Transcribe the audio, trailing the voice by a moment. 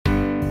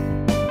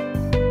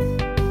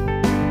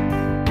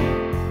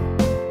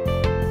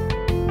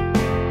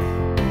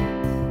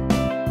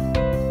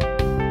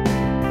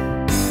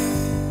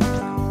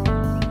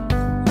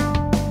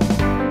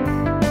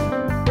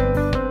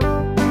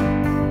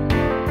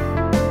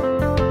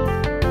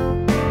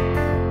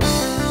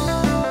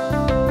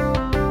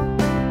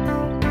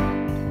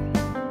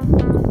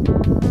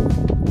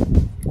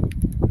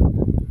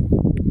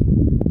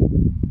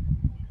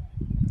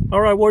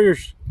All right,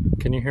 warriors.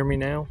 Can you hear me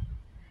now?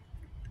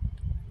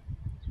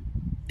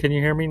 Can you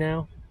hear me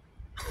now?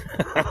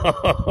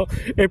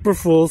 April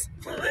Fools.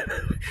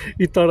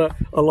 You thought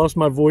I lost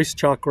my voice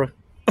chakra.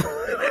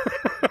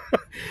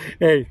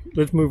 Hey,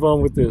 let's move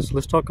on with this.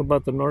 Let's talk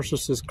about the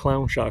narcissist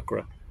clown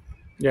chakra.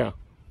 Yeah,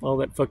 all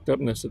that fucked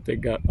upness that they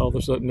got. All of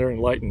a sudden they're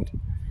enlightened.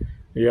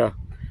 Yeah.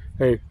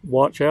 Hey,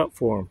 watch out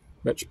for them.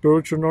 That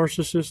spiritual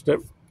narcissist,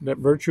 that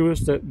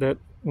virtuous,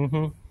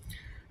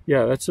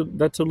 yeah, that's a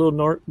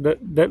little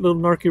that little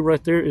narky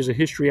right there is a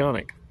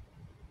histrionic.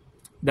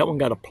 That one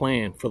got a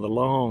plan for the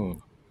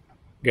long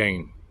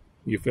game.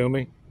 You feel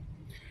me?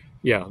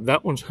 Yeah,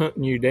 that one's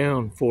hunting you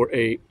down for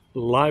a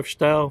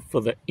lifestyle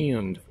for the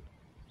end.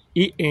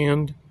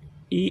 E-end.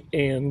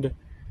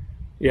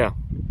 Yeah.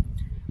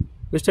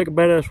 Let's take a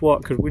badass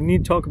walk because we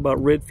need to talk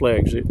about red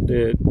flags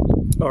that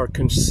are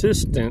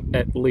consistent,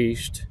 at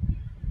least,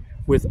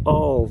 with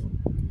all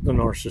the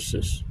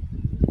narcissists.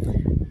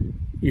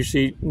 You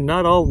see,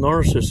 not all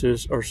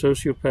narcissists are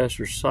sociopaths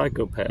or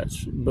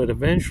psychopaths, but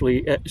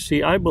eventually,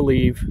 see, I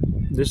believe,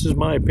 this is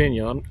my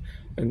opinion,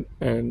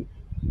 and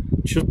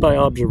just by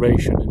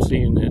observation and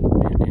seeing it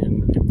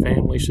in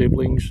family,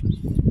 siblings,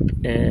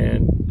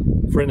 and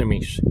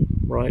frenemies,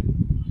 right?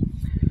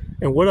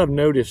 And what I've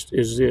noticed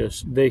is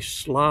this: they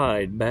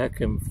slide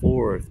back and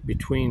forth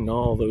between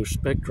all those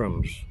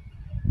spectrums,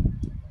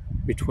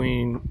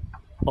 between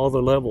all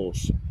the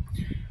levels.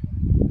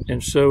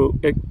 And so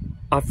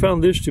I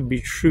found this to be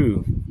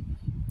true.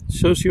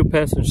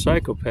 Sociopaths and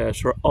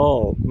psychopaths are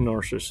all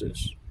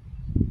narcissists.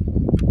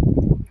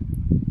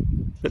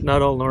 But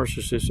not all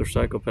narcissists are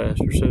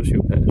psychopaths or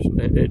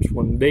sociopaths. It's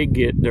when they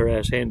get their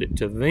ass handed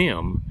to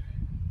them,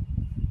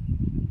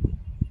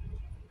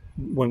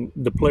 when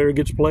the player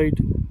gets played,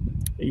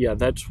 yeah,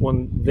 that's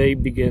when they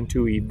begin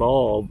to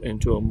evolve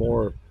into a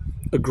more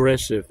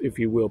aggressive, if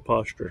you will,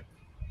 posture.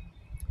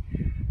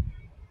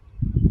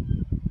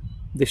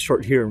 They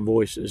start hearing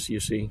voices, you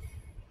see.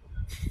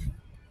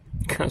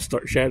 Kind of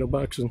start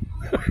shadowboxing.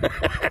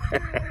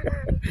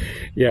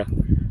 Yeah,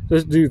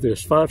 let's do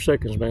this. 5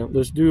 seconds, man.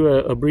 Let's do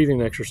a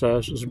breathing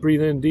exercise. Let's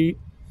breathe in deep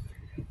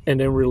and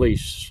then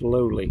release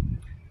slowly.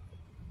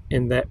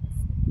 In that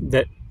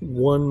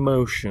one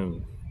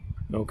motion,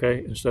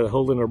 okay? Instead of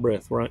holding our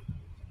breath, right?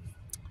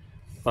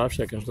 5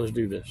 seconds. Let's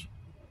do this.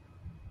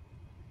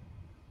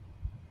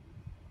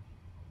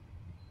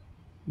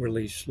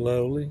 Release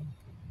slowly.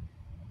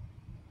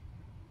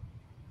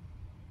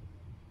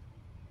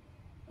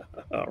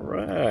 All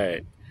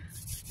right.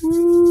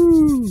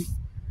 Woo.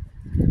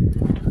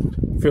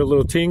 Feel a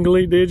little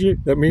tingly, did you?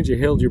 That means you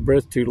held your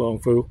breath too long,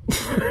 fool.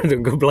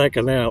 Don't go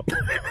blacking out.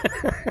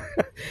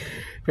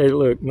 Hey,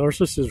 look,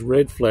 narcissists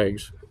red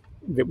flags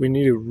that we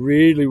need to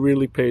really,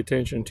 really pay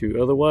attention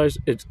to. Otherwise,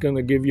 it's going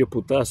to give you a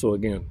putazo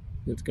again.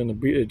 It's going to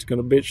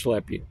bitch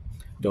slap you.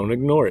 Don't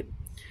ignore it.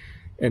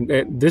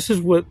 And this is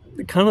what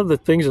kind of the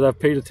things that I've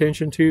paid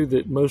attention to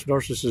that most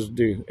narcissists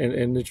do.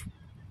 And it's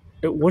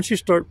once you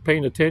start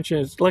paying attention,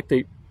 it's like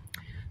they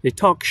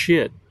talk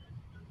shit.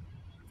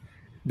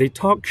 They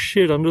talk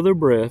shit under their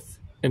breath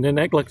and then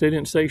act like they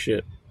didn't say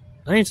shit.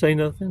 I ain't say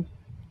nothing.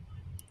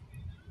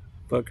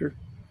 Fucker.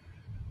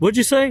 What'd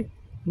you say?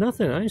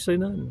 Nothing. I ain't say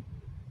nothing.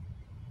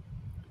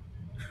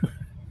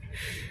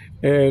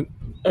 And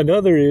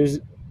another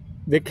is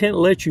they can't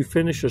let you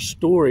finish a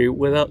story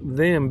without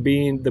them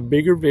being the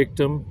bigger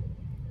victim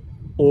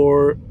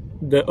or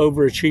the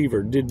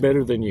overachiever, did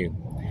better than you.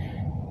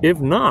 If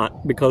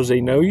not, because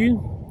they know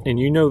you and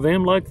you know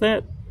them like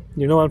that,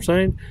 you know what I'm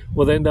saying?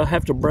 Well, then they'll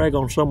have to brag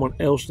on someone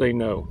else they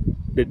know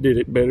that did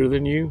it better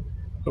than you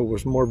or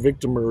was more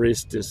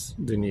victimistic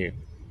than you.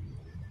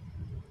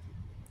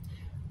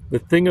 The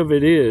thing of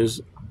it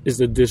is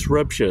the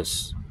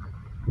disruptious.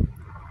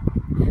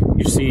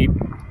 You see,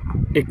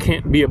 it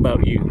can't be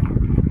about you.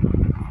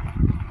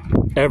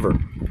 Ever.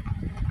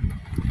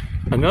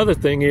 Another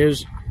thing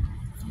is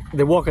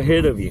they walk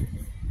ahead of you.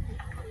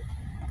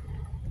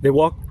 They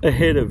walk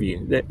ahead of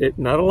you,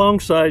 not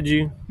alongside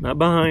you, not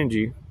behind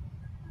you,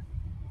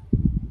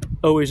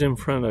 always in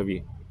front of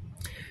you.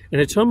 And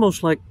it's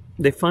almost like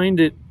they find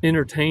it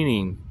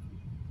entertaining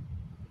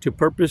to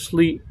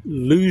purposely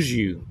lose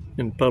you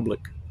in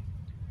public.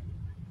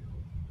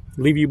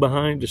 Leave you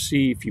behind to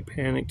see if you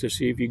panic, to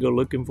see if you go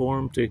looking for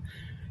them, to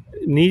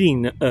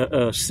needing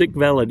a sick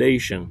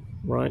validation,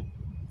 right?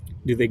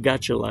 Do they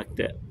got you like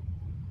that?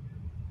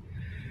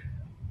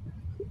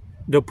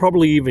 They'll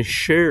probably even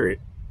share it.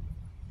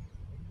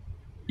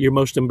 Your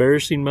most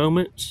embarrassing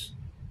moments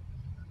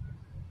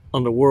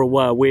on the World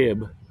Wide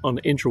Web, on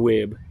the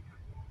interweb.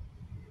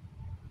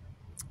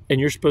 And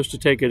you're supposed to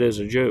take it as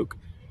a joke.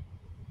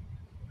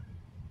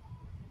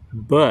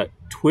 But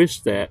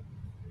twist that,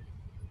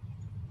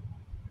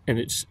 and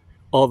it's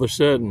all of a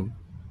sudden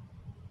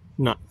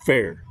not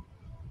fair.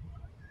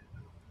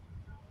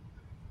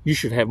 You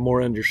should have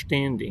more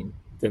understanding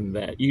than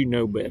that. You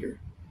know better.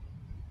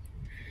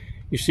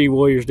 You see,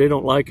 warriors, they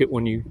don't like it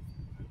when you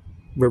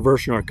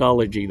reverse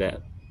narcology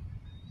that.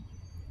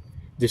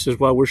 This is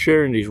why we're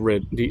sharing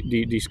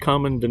these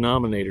common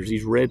denominators,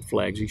 these red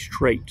flags, these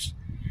traits.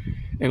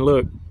 And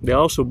look, they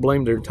also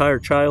blame their entire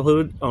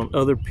childhood on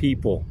other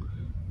people.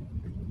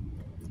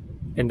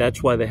 And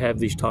that's why they have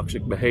these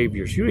toxic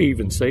behaviors. You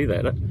even say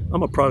that.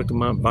 I'm a product of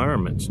my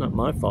environment. It's not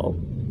my fault.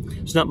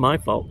 It's not my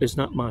fault. It's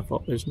not my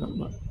fault. It's not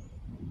my...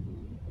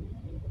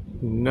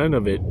 None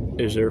of it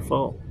is their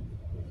fault.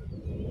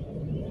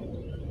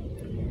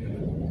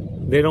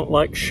 They don't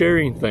like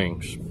sharing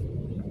things,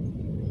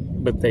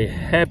 but they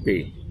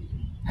happy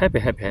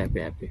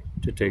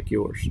to take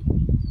yours.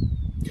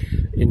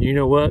 And you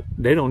know what?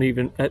 They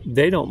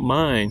don't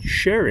mind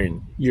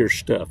sharing your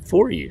stuff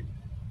for you.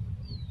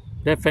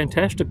 They have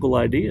fantastical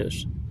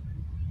ideas.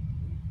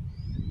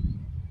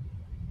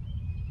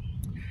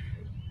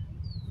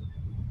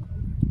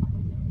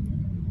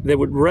 They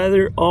would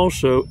rather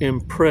also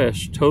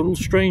impress total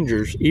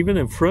strangers, even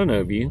in front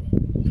of you,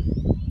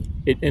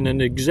 in an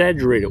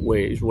exaggerated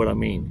way is what I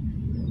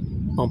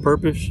mean, on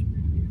purpose,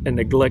 and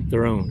neglect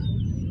their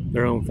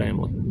own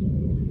family.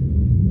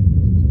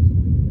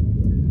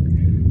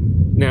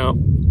 Now,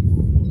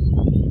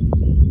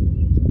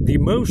 the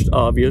most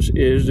obvious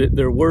is that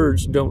their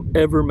words don't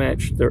ever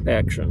match their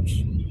actions.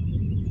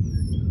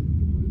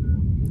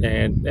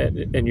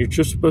 And you're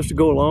just supposed to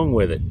go along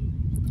with it.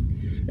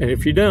 And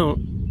if you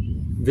don't,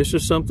 this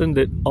is something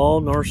that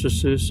all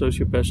narcissists,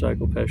 sociopaths,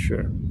 psychopaths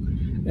share.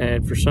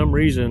 And for some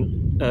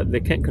reason, they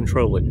can't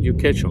control it. You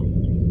catch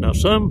them. Now,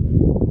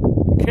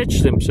 some catch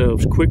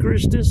themselves quicker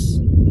as this,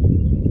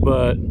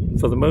 but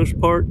for the most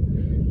part,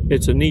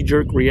 it's a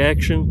knee-jerk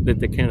reaction that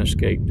they can't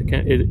escape. They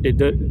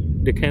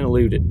can't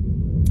elude it.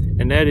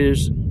 And that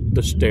is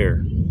the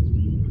stare.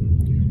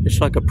 It's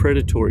like a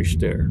predatory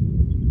stare.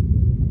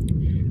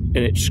 And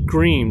it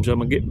screams, I'm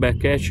going to get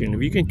back at you. And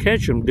if you can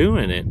catch them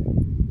doing it,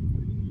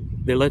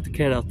 they let the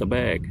cat out the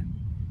bag.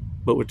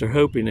 But what they're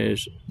hoping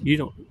is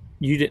you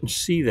didn't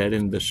see that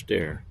in the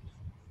stare.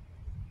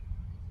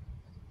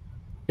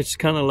 It's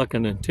kind of like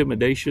an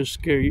intimidation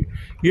scare.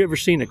 You ever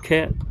seen a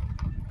cat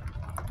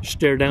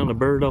stare down a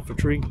bird off a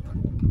tree?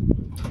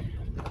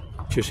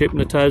 Just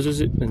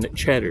hypnotizes it and it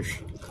chatters.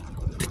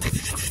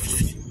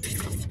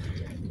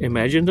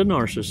 Imagine the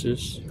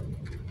narcissist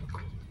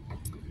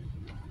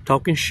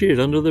talking shit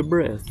under their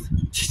breath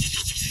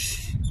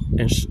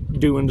and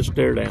doing the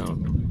stare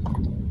down.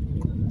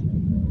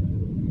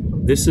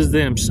 This is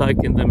them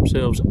psyching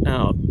themselves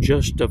out,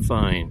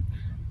 justifying,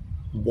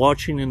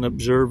 watching and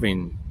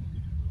observing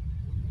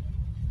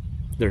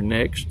their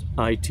next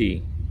IT,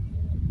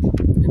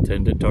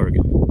 intended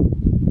target.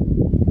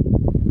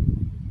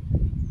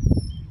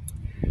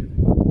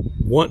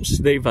 Once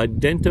they've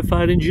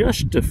identified and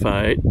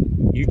justified,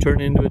 you turn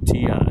into a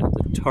TI,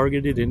 the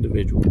targeted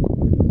individual.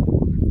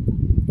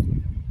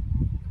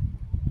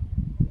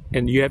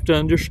 And you have to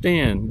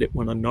understand that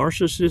when a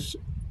narcissist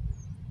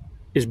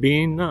is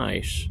being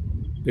nice,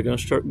 they're going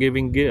to start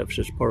giving gifts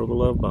as part of the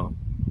love bomb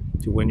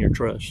to win your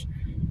trust.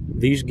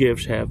 These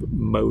gifts have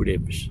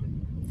motives.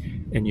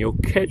 And you'll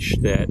catch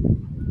that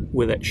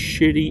with that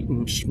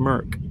shit-eating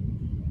smirk.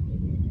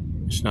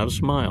 It's not a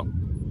smile.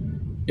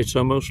 It's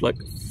almost like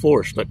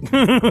forced, like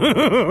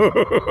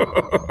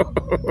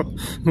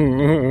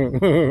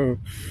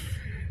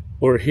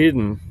or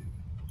hidden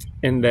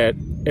in that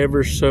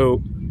ever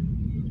so,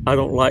 I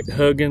don't like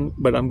hugging,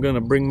 but I'm going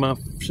to bring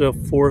myself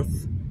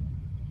forth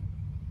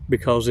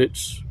because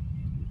it's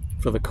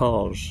for the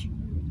cause.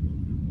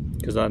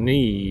 Because I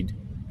need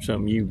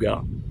something you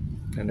got.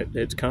 And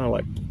it's kind of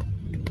like,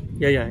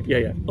 yeah.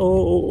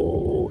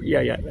 Oh,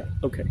 yeah.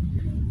 Okay.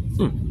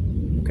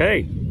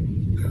 Okay.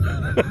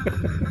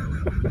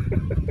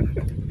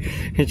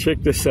 And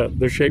check this out.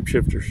 They're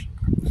shapeshifters.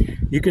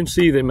 You can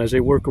see them as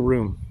they work a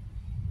room.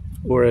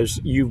 Or as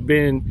you've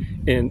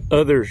been in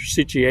other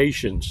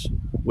situations,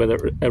 whether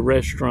a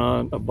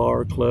restaurant, a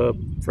bar,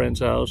 club,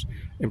 friend's house,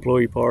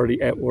 employee party,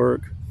 at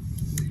work,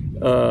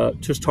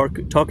 just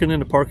talking in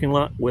the parking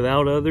lot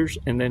without others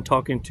and then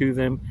talking to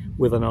them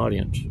with an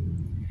audience.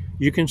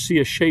 You can see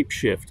a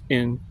shapeshift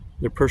in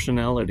their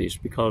personalities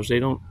because they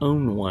don't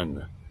own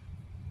one.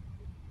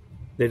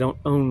 They don't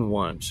own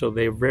one. So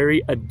they're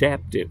very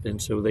adaptive, and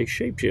so they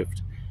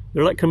shapeshift.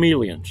 They're like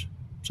chameleons.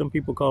 Some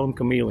people call them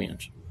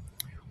chameleons.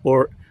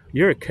 Or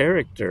you're a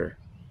character.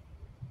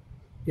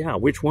 Yeah,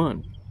 which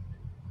one?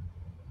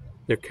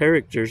 Their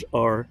characters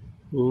are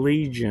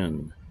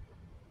legion.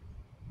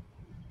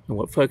 And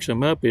what fucks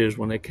them up is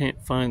when they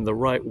can't find the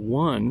right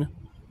one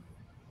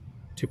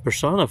to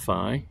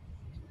personify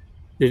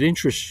that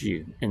interests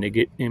you, and they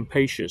get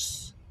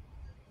impatient.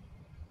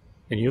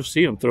 And you'll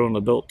see them throw an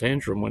adult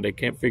tantrum when they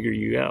can't figure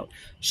you out.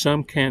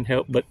 Some can't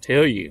help but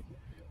tell you,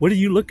 what are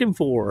you looking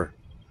for?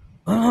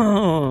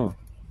 Oh.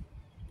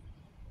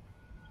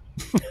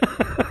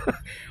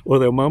 Or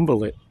they'll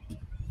mumble it.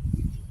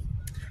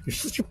 You're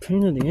such a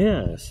pain in the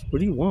ass. What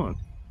do you want?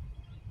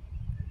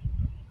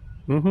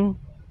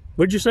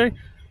 What'd you say?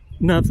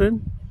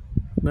 Nothing.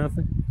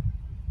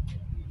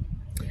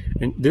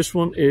 And this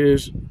one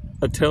is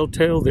a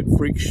telltale that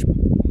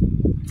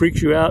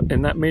freaks you out,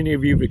 and not many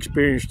of you have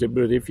experienced it,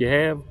 but if you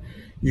have,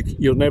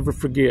 you'll never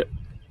forget.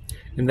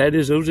 And that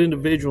is those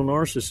individual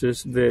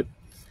narcissists that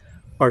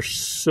are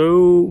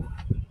so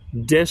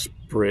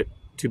desperate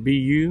to be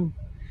you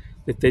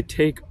that they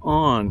take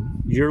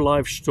on your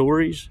life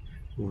stories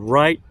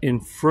right in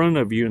front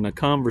of you in the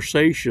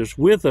conversations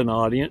with an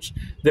audience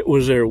that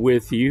was there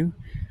with you,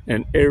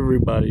 and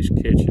everybody's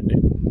catching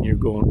it. And you're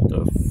going,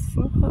 the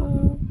fuck?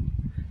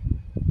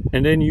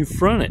 And then you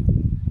front it.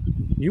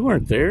 You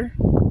weren't there.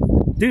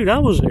 Dude, I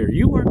was there.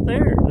 You weren't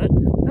there.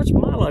 That's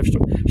my life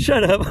story.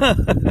 Shut up.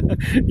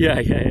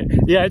 Yeah,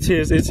 it's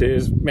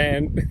his,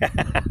 man.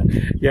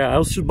 Yeah, I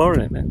was just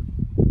borrowing it, man.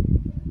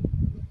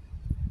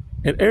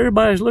 And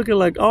everybody's looking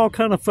like all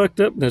kind of fucked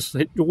upness.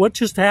 What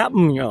just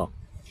happened, y'all?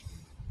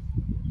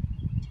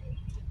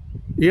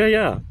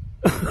 Yeah.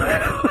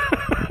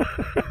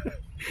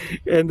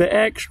 And they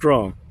act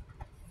strong.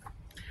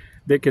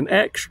 They can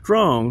act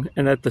strong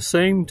and at the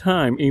same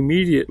time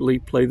immediately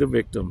play the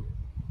victim.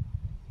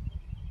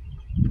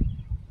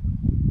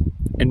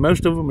 And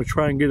most of them are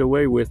trying to get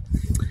away with,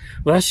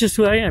 well, that's just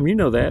who I am. You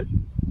know that.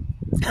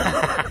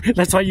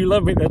 That's why you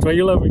love me. That's why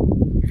you love me.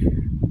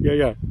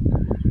 Yeah.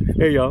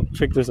 Hey, y'all,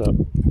 check this out.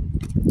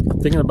 I'm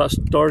thinking about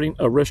starting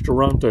a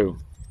restauranto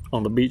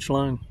on the beach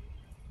line.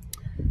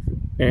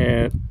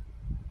 And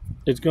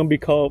it's going to be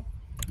called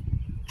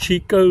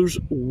Chico's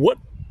What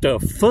the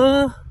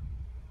Fuh?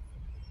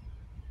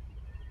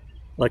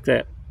 Like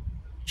that.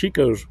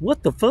 Chico's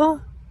What the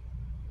Fuh?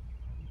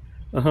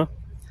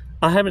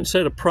 I haven't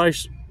set a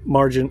price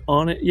margin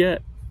on it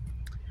yet,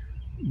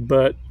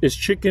 but it's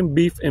chicken,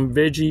 beef, and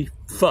veggie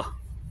pho.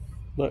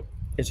 Look,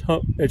 it's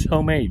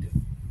homemade.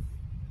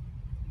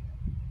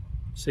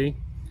 See?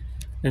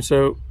 And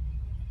so,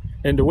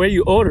 and the way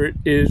you order it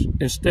is,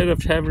 instead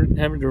of having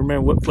to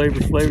remember what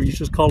flavor, you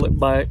just call it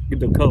by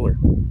the color.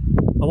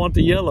 I want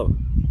the yellow.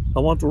 I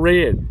want the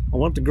red. I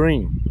want the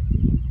green.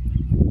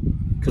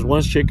 Because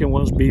one's chicken,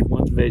 one's beef,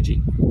 one's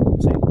veggie.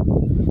 See?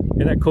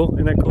 Isn't that cool?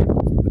 Isn't that cool?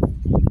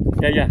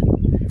 Yeah.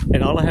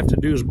 And all I have to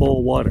do is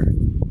boil water.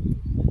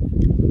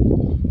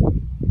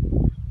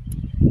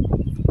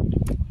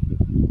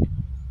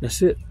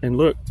 That's it. And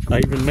look, I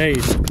even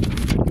made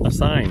a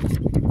sign.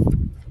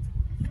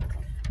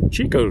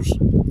 Chico's,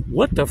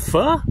 what the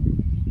fuck?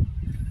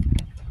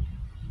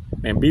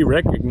 And be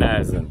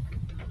recognizing.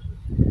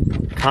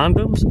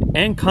 Condoms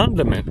and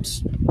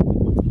condiments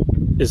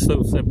is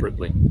sold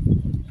separately.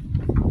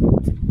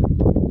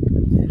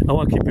 I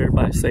want to keep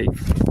everybody safe.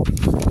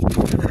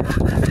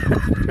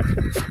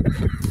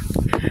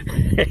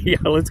 Hey,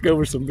 y'all, let's go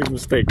over some big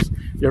mistakes.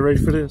 Y'all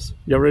ready for this?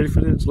 Y'all ready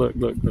for this? Look.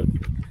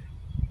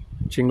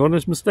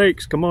 Chingones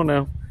mistakes. Come on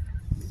now.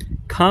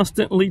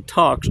 Constantly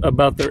talks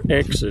about their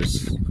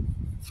exes.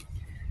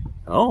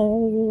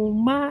 Oh,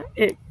 my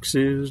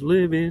exes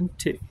live in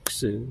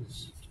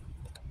Texas.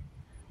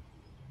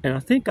 And I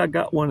think I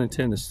got one in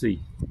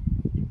Tennessee.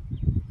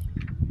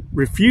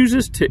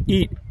 Refuses to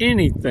eat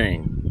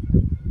anything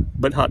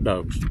but hot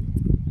dogs.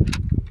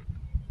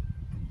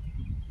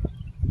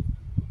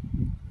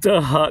 The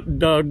hot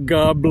dog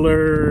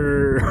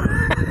gobbler.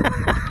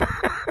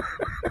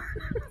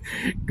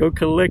 Go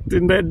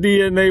collecting that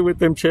DNA with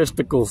them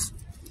chesticles.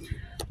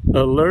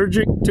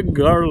 Allergic to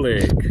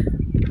garlic.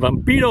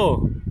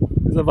 Vampiro.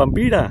 It's a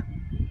vampira.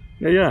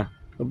 Yeah.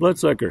 A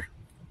bloodsucker.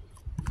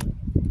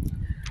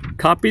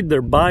 Copied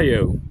their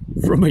bio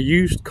from a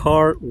used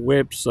car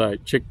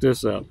website. Check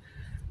this out.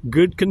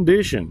 Good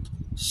condition.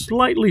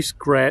 Slightly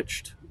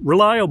scratched.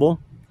 Reliable.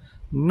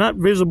 Not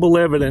visible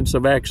evidence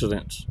of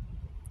accidents.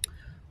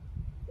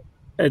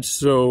 And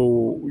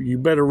so you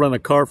better run a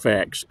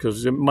Carfax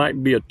because it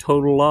might be a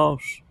total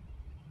loss.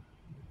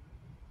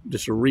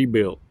 Just a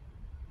rebuild.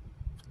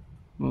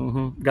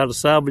 Got a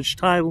salvage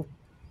title.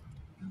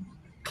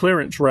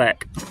 Clearance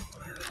rack.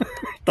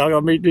 Thought I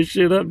made this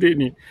shit up,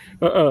 didn't you?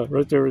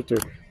 Right there.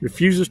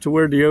 Refuses to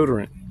wear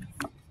deodorant.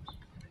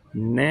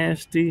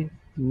 Nasty.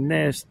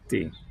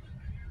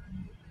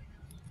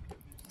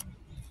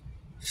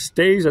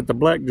 Stays at the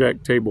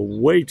blackjack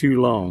table way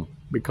too long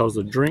because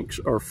the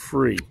drinks are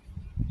free.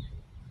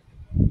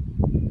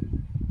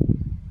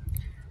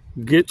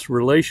 Gets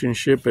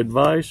relationship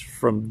advice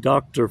from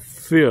Dr.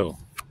 Phil.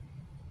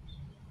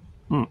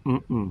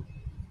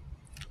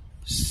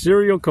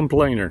 Serial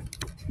complainer.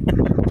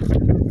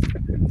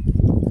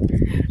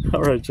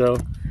 All right, y'all.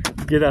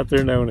 Get out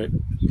there and own it.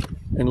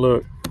 And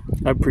look,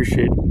 I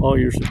appreciate all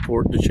your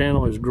support. The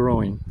channel is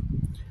growing.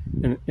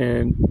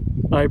 And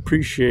I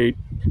appreciate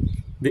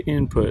the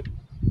input,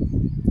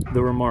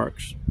 the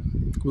remarks,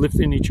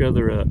 lifting each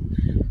other up,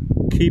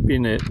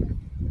 keeping it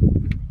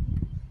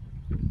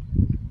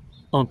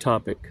on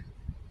topic,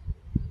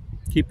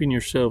 keeping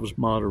yourselves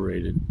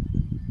moderated.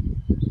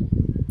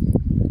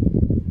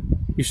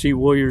 You see,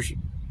 warriors,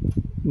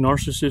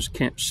 narcissists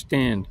can't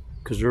stand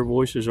because their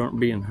voices aren't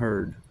being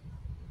heard.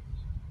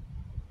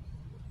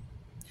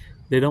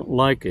 They don't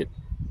like it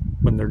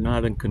when they're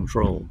not in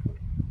control.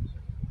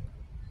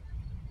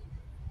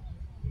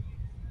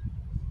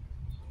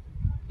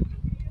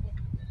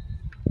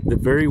 The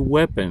very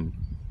weapon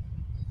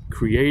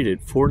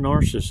created for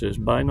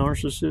narcissists by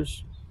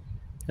narcissists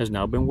has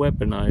now been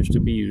weaponized to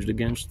be used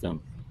against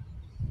them.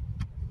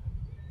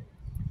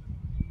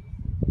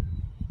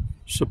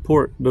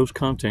 support those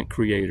content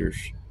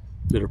creators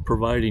that are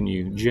providing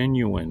you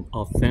genuine,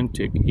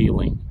 authentic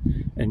healing,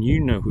 and you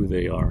know who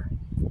they are.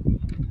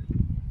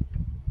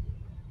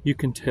 You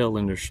can tell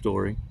in their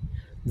story.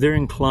 They're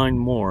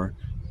inclined more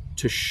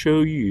to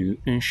show you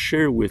and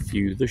share with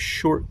you the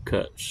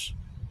shortcuts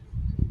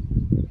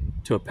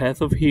to a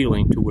path of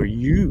healing, to where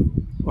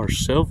you are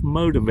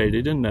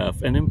self-motivated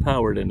enough and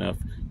empowered enough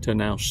to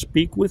now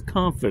speak with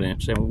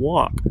confidence and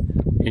walk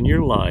in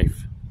your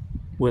life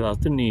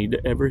without the need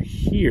to ever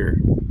hear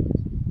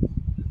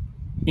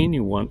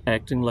anyone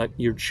acting like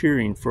you're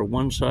cheering for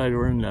one side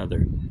or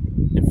another.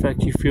 In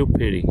fact, you feel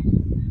pity.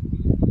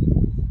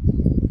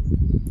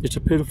 It's a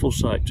pitiful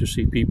sight to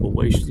see people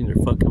wasting their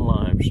fucking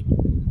lives.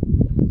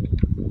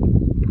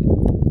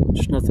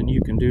 There's nothing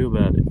you can do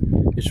about it.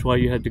 It's why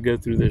you had to go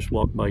through this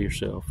walk by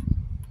yourself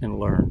and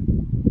learn.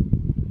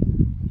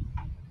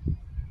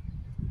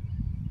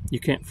 You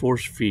can't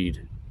force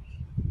feed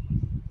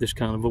this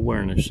kind of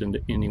awareness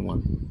into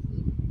anyone.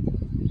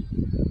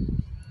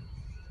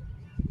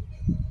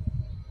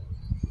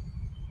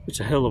 It's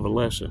a hell of a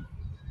lesson.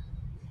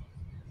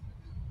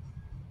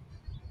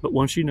 But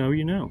once you know,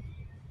 you know.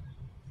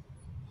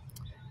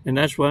 And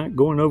that's why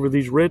going over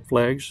these red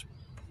flags,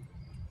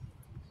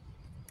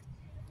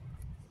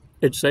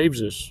 it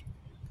saves us.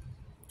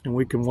 And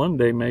we can one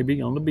day,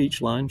 maybe on the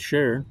beach line,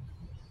 share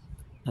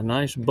a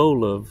nice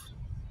bowl of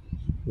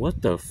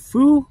what the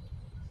foo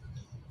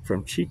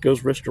from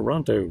Chico's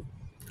Restaurante.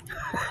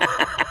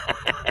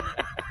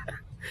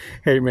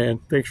 Hey man,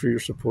 thanks for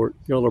your support.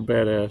 Y'all are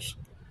badass.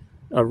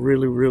 I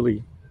really,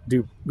 really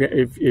do.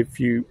 If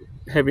you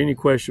have any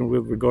question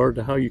with regard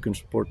to how you can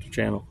support the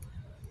channel,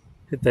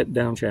 hit that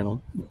down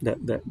channel,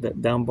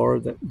 that down bar,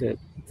 that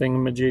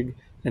thingamajig,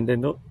 and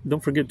then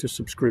don't forget to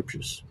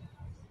subscriptions.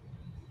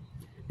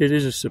 It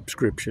is a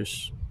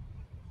subscriptions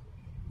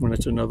when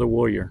it's another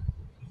warrior.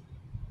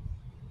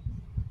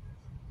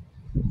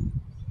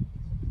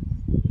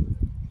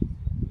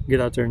 Get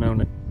out there and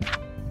own it.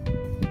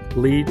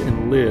 Lead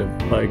and live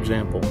by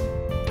example.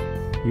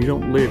 You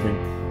don't live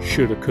in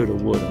shoulda, coulda,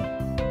 woulda.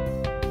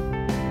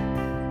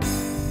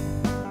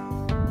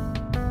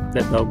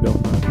 That dog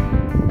don't know.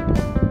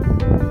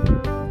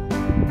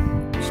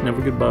 It's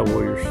never goodbye,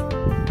 warriors.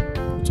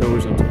 It's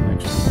always until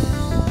next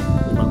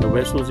time. Les mando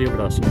besos y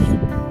abrazos.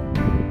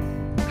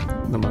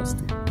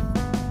 Namaste.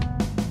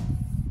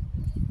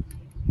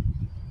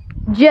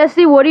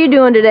 Jesse, what are you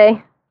doing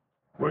today?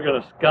 We're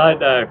gonna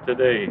skydive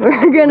today.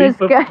 We're gonna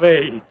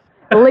skydive.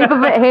 Leap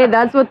of faith. Hey,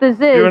 that's what this is.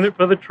 Doing it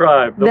for the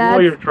tribe, the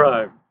warrior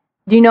tribe.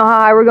 Do you know how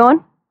high we're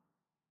going?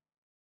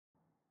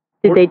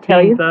 Did they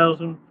tell you?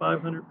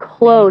 14,500 feet.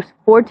 Close.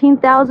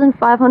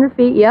 14,500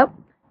 feet, yep.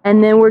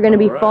 And then we're going to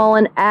be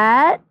falling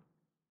at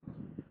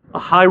a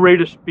high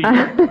rate of speed.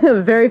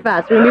 Very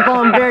fast. We're going to be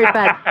falling very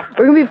fast.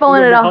 We're going to be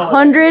falling at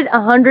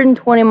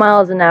 120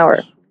 miles an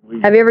hour.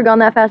 Sweet. Have you ever gone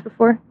that fast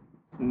before?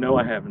 No,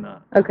 I have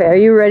not. Okay, are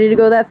you ready to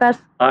go that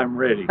fast? I'm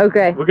ready.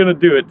 Okay. We're gonna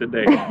do it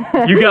today.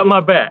 You got my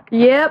back.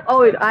 Yep.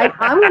 Oh,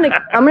 I'm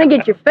gonna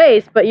get your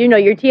face, but you know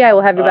your TI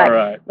will have your back. All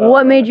right.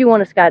 What made you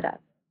want to skydive?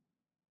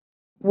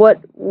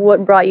 What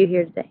brought you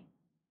here today?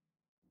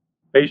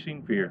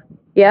 Facing fear.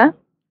 Yeah? Are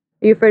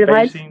you afraid of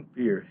heights? Facing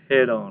fear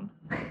head on.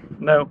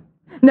 No.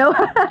 No.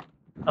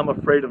 I'm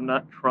afraid of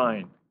not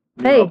trying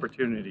new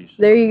opportunities.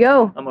 There you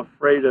go. I'm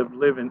afraid of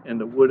living in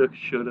the woulda,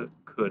 shoulda,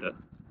 coulda,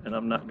 and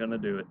I'm not gonna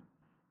do it.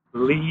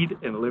 Lead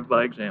and live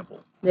by example.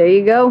 There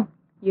you go.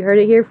 You heard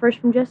it here first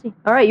from Jesse.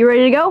 All right, you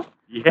ready to go?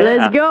 Yeah.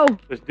 Let's go.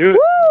 Let's do it.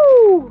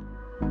 Woo!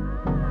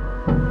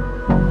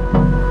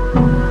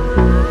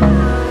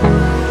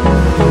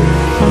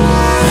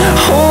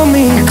 Hold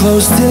me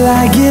close till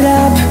I get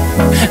up.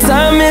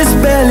 Time is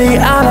barely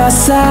on our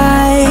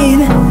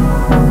side.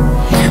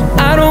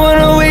 I don't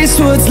wanna waste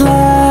what's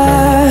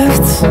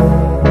left.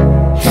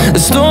 The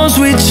storms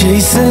we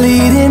chase are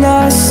leading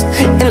us,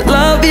 and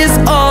love is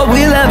all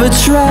we'll ever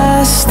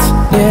trust.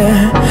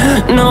 Yeah,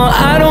 no,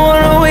 I don't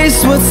wanna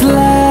waste what's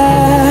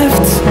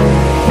left.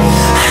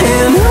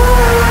 And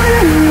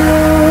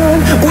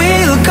on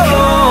we'll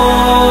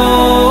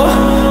go,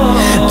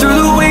 through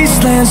the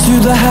wastelands,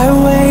 through the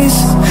highways,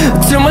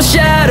 till my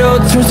shadow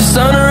turns to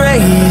sun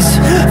rays.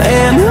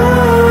 And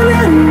on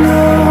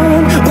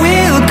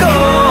we'll go,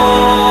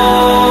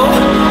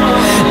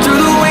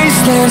 through the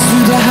wastelands,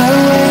 through the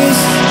highways,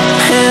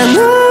 and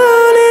on we'll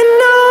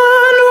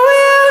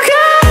go.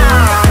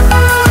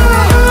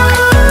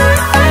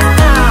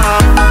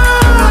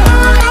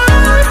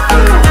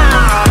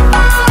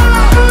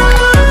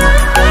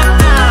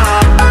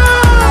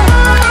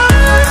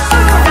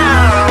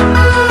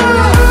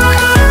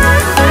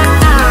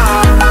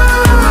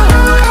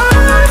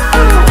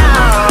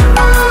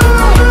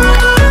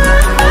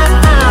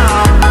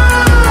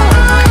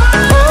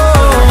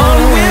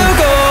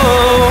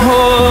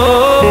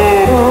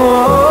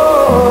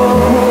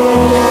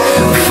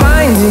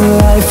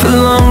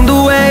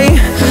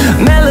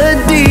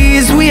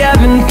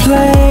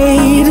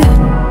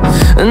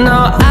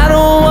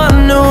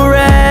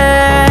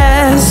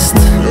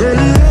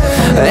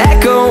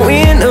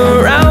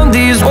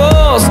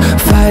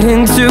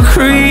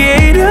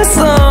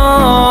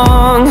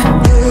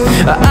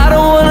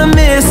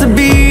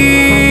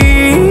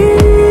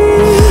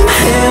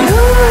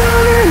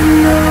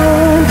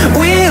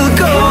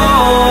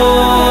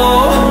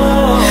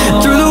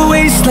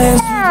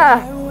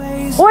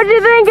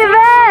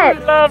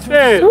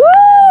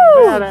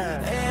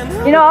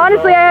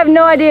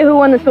 idea who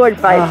won the sword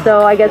fight,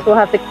 so I guess we'll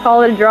have to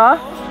call it a draw.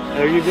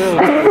 There you go.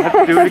 We'll have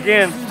to do it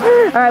again.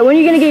 All right, when are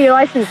you gonna get your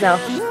license now?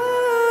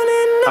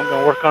 I'm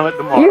gonna work on it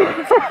tomorrow.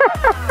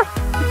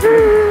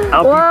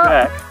 I'll be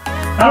back.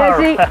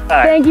 Jesse,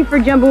 thank you for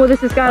jumping with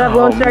us at Skydive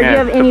Lone Star. Do you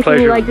have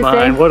anything you'd like to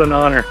say? What an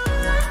honor.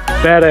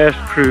 Badass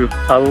crew.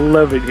 I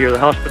love it here. The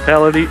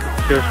hospitality,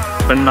 just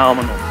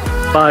phenomenal.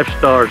 5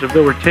 stars. If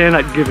there were 10,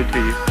 I'd give it to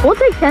you. We'll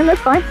take 10, that's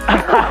fine.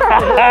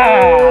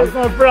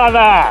 My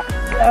brother.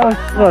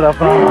 What a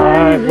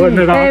fun. Wasn't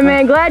it awesome? Hey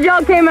man, glad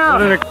y'all came out.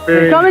 What an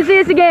experience. Come and see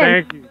us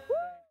again. Thank you.